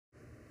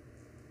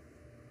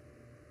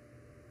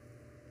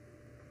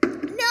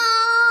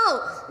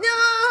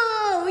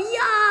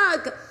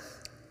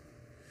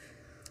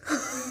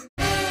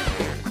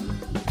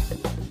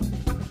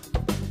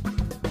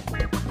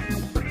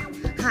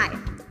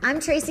I'm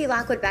Tracy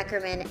Lockwood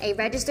Beckerman, a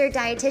registered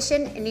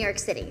dietitian in New York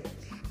City,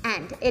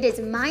 and it is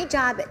my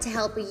job to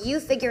help you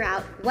figure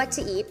out what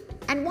to eat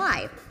and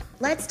why.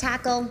 Let's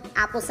tackle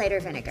apple cider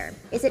vinegar.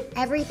 Is it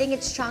everything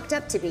it's chalked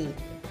up to be?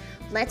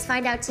 Let's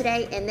find out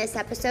today in this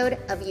episode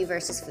of You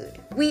versus Food.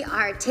 We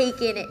are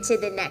taking it to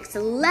the next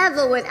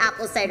level with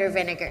apple cider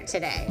vinegar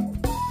today.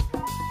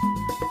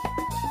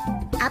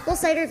 Apple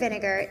cider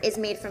vinegar is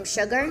made from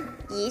sugar,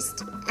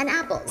 yeast, and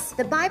apples.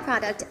 The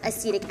byproduct,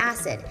 acetic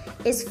acid,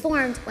 is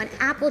formed when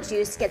apple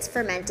juice gets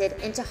fermented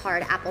into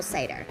hard apple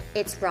cider.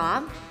 It's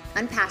raw,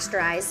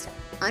 unpasteurized,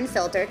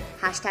 unfiltered,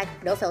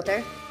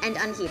 #nofilter, and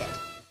unheated.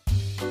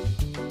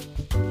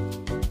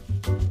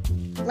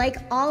 Like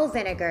all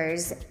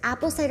vinegars,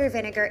 apple cider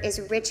vinegar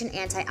is rich in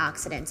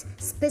antioxidants,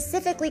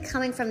 specifically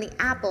coming from the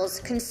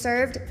apples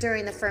conserved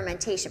during the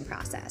fermentation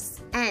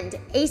process. And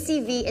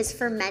ACV is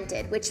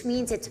fermented, which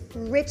means it's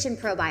rich in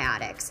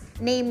probiotics,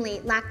 namely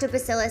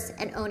lactobacillus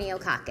and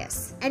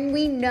oenococcus. And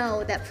we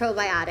know that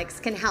probiotics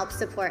can help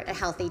support a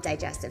healthy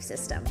digestive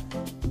system.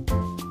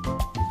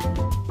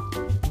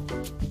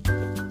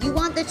 You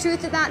want the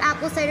truth about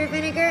apple cider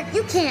vinegar?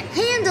 You can't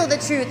handle the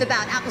truth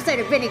about apple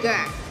cider vinegar!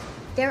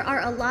 There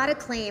are a lot of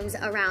claims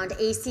around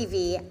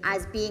ACV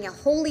as being a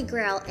holy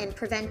grail in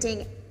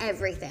preventing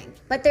everything,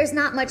 but there's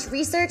not much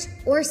research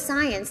or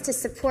science to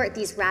support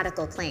these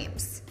radical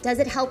claims. Does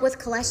it help with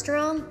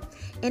cholesterol?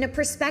 In a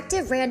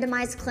prospective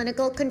randomized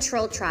clinical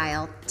control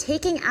trial,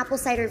 taking apple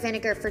cider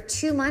vinegar for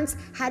 2 months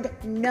had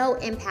no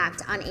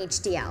impact on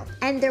HDL,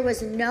 and there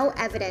was no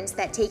evidence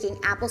that taking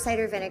apple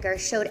cider vinegar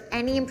showed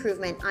any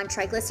improvement on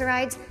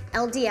triglycerides,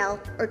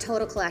 LDL, or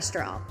total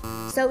cholesterol.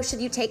 So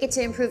should you take it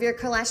to improve your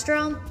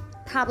cholesterol?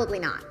 Probably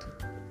not.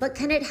 But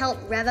can it help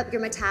rev up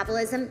your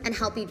metabolism and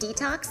help you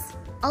detox?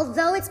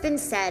 Although it's been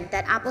said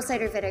that apple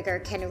cider vinegar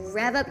can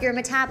rev up your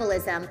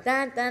metabolism,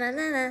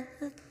 the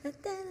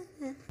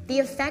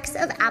effects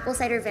of apple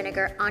cider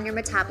vinegar on your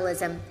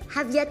metabolism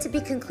have yet to be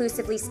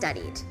conclusively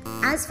studied.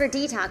 As for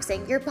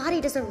detoxing, your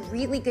body does a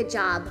really good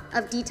job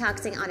of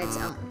detoxing on its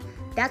own.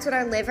 That's what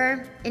our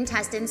liver,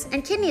 intestines,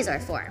 and kidneys are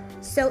for.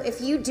 So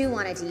if you do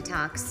want to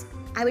detox,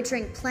 I would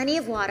drink plenty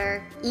of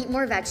water, eat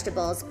more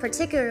vegetables,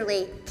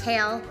 particularly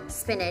kale,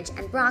 spinach,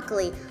 and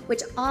broccoli,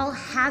 which all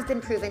have been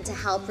proven to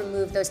help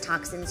remove those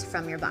toxins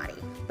from your body.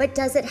 But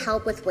does it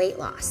help with weight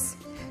loss?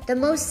 The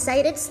most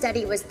cited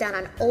study was done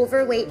on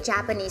overweight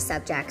Japanese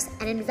subjects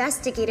and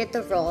investigated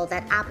the role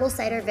that apple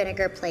cider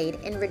vinegar played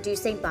in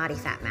reducing body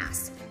fat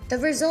mass. The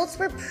results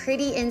were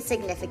pretty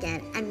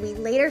insignificant, and we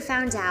later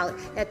found out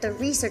that the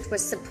research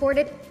was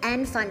supported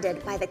and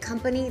funded by the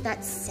company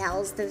that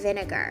sells the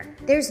vinegar.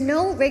 There's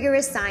no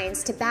rigorous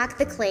science to back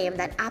the claim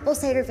that apple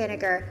cider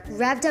vinegar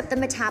revved up the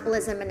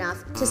metabolism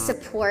enough to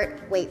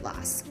support weight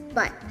loss.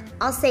 But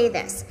I'll say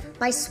this,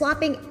 by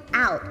swapping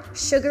out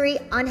sugary,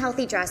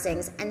 unhealthy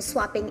dressings and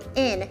swapping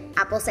in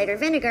apple cider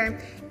vinegar,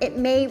 it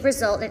may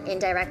result in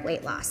indirect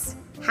weight loss.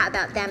 How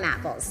about them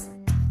apples?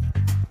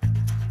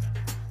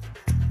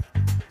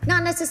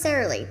 Not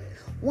necessarily.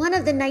 One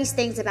of the nice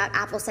things about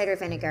apple cider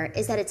vinegar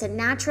is that it's a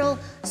natural,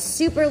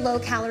 super low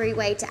calorie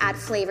way to add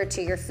flavor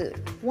to your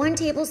food. 1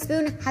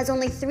 tablespoon has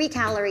only 3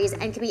 calories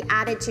and can be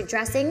added to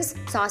dressings,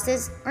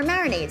 sauces, or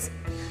marinades.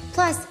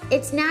 Plus,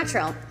 it's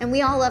natural, and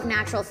we all love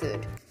natural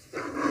food.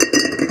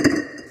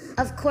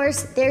 Of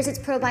course, there's its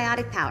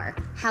probiotic power.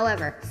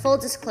 However, full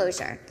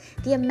disclosure,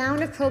 the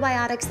amount of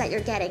probiotics that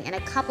you're getting in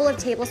a couple of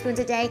tablespoons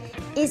a day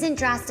isn't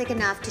drastic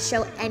enough to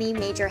show any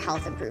major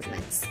health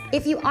improvements.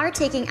 If you are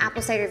taking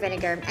apple cider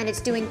vinegar and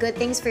it's doing good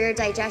things for your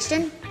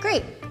digestion,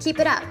 great, keep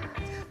it up.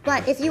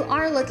 But if you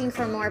are looking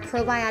for more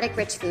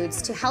probiotic-rich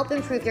foods to help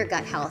improve your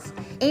gut health,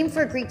 aim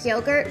for Greek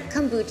yogurt,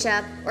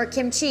 kombucha, or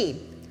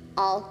kimchi.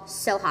 All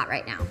so hot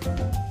right now.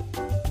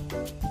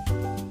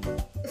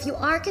 If you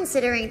are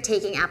considering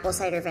taking apple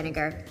cider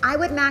vinegar, I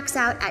would max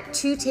out at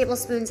 2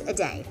 tablespoons a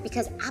day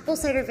because apple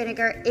cider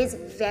vinegar is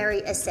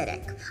very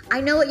acidic. I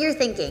know what you're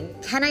thinking.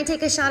 Can I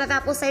take a shot of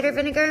apple cider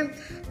vinegar?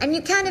 And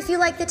you can if you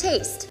like the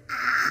taste.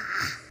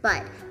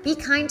 But be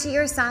kind to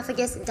your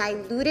esophagus,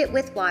 dilute it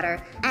with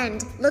water,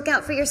 and look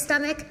out for your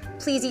stomach.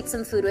 Please eat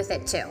some food with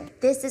it too.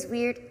 This is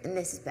weird and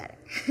this is better.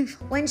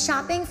 When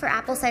shopping for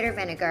apple cider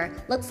vinegar,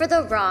 look for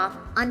the raw,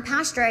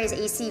 unpasteurized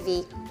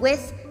ACV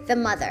with the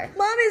mother.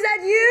 Mom, is that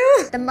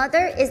you? The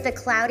mother is the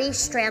cloudy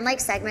strand-like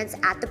segments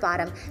at the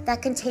bottom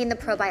that contain the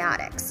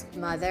probiotics.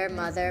 Mother,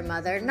 mother,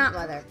 mother, not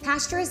mother.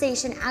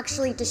 Pasteurization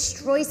actually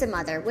destroys the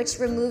mother, which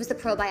removes the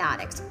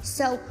probiotics.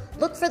 So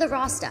look for the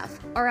raw stuff,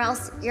 or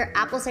else your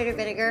apple cider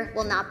vinegar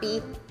will not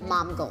be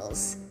mom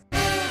goals.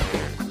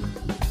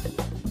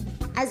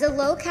 As a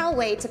low-cal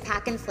way to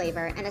pack in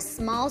flavor and a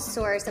small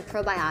source of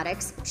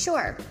probiotics,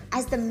 sure.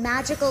 As the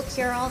magical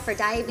cure-all for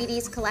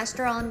diabetes,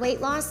 cholesterol, and weight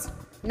loss,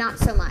 not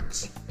so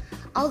much.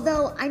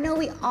 Although I know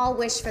we all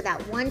wish for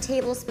that 1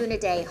 tablespoon a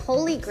day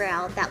holy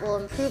grail that will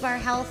improve our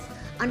health,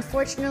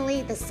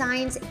 unfortunately, the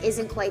science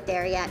isn't quite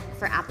there yet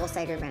for apple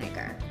cider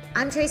vinegar.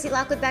 I'm Tracy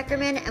Lockwood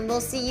Beckerman, and we'll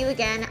see you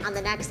again on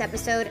the next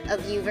episode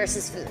of You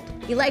versus Food.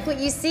 You like what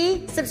you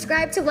see?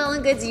 Subscribe to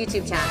Well+Good's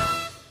YouTube channel.